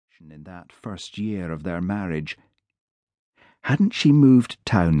in that first year of their marriage. Hadn't she moved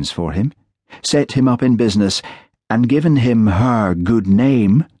towns for him, set him up in business, and given him her good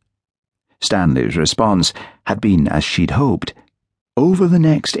name? Stanley's response had been as she'd hoped. Over the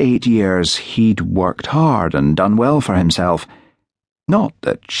next 8 years he'd worked hard and done well for himself. Not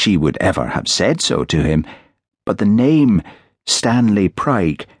that she would ever have said so to him, but the name Stanley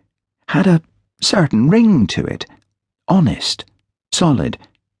Pryke had a certain ring to it. Honest, solid,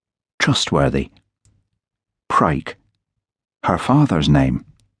 trustworthy. Pryke, her father's name.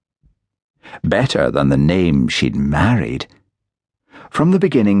 Better than the name she'd married. From the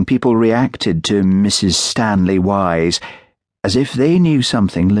beginning, people reacted to Mrs. Stanley Wise as if they knew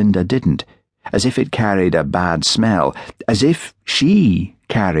something Linda didn't, as if it carried a bad smell, as if she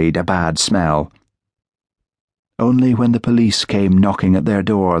carried a bad smell. Only when the police came knocking at their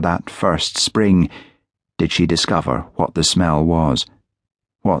door that first spring did she discover what the smell was,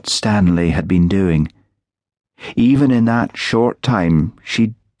 what Stanley had been doing. Even in that short time,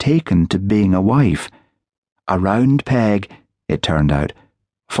 she'd taken to being a wife. A round peg, it turned out,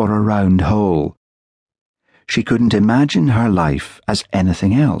 for a round hole. She couldn't imagine her life as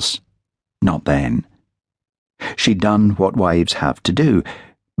anything else. Not then. She'd done what wives have to do,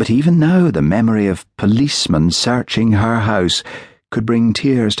 but even now the memory of policemen searching her house could bring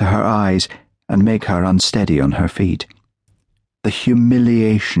tears to her eyes and make her unsteady on her feet. The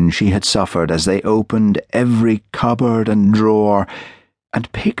humiliation she had suffered as they opened every cupboard and drawer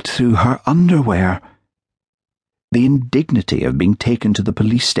and picked through her underwear. The indignity of being taken to the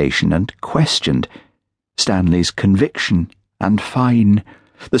police station and questioned. Stanley's conviction and fine.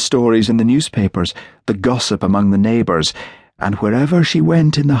 The stories in the newspapers, the gossip among the neighbours, and wherever she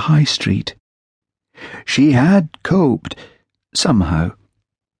went in the high street. She had coped, somehow.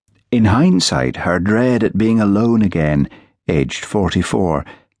 In hindsight, her dread at being alone again, aged 44,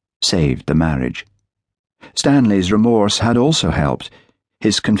 saved the marriage. Stanley's remorse had also helped,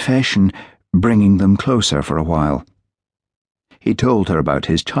 his confession bringing them closer for a while. He told her about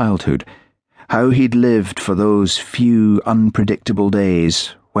his childhood, how he'd lived for those few unpredictable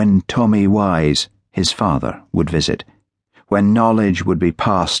days when Tommy Wise, his father, would visit, when knowledge would be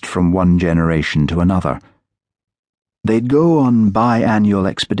passed from one generation to another. They'd go on biannual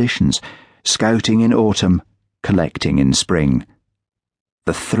expeditions, scouting in autumn, collecting in spring.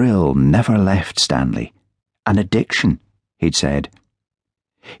 The thrill never left Stanley. An addiction, he'd said.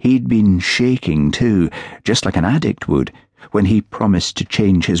 He'd been shaking too, just like an addict would, when he promised to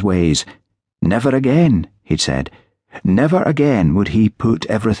change his ways. Never again, he'd said. Never again would he put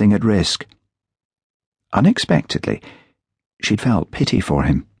everything at risk. Unexpectedly, she'd felt pity for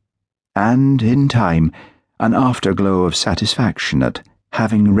him, and, in time, an afterglow of satisfaction at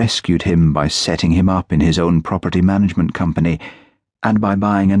having rescued him by setting him up in his own property management company and by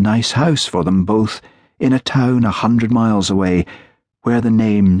buying a nice house for them both in a town 100 miles away where the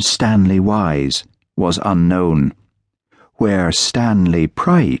name Stanley Wise was unknown, where Stanley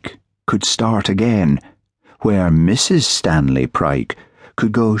Pryke could start again, where Mrs. Stanley Pryke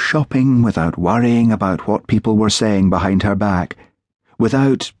could go shopping without worrying about what people were saying behind her back,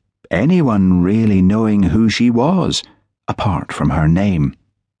 without anyone really knowing who she was, apart from her name.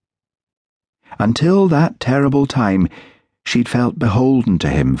 Until that terrible time, she'd felt beholden to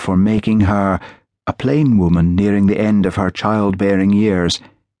him for making her, a plain woman nearing the end of her childbearing years,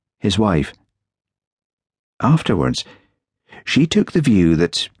 his wife. Afterwards, she took the view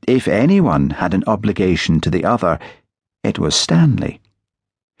that if anyone had an obligation to the other, it was Stanley.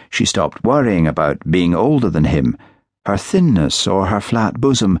 She stopped worrying about being older than him, her thinness or her flat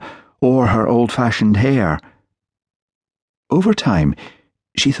bosom, or her old-fashioned hair. Over time,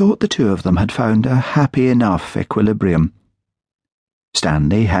 she thought the two of them had found a happy enough equilibrium.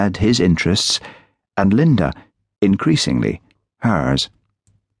 Stanley had his interests, and Linda, increasingly, hers.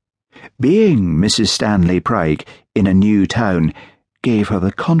 Being Mrs. Stanley Pryke in a new town gave her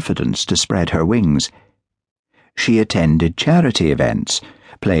the confidence to spread her wings. She attended charity events,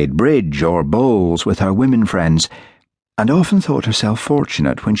 played bridge or bowls with her women friends, and often thought herself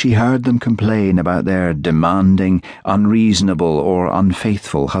fortunate when she heard them complain about their demanding, unreasonable, or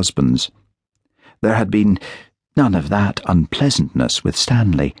unfaithful husbands. There had been none of that unpleasantness with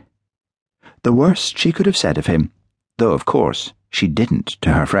Stanley. The worst she could have said of him, though of course she didn't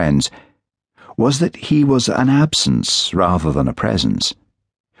to her friends, was that he was an absence rather than a presence.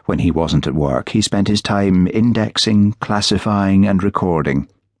 When he wasn't at work, he spent his time indexing, classifying, and recording.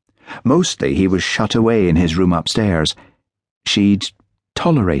 Mostly he was shut away in his room upstairs. She'd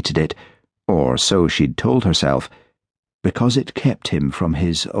tolerated it, or so she'd told herself, because it kept him from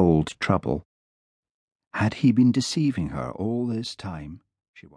his old trouble. Had he been deceiving her all this time?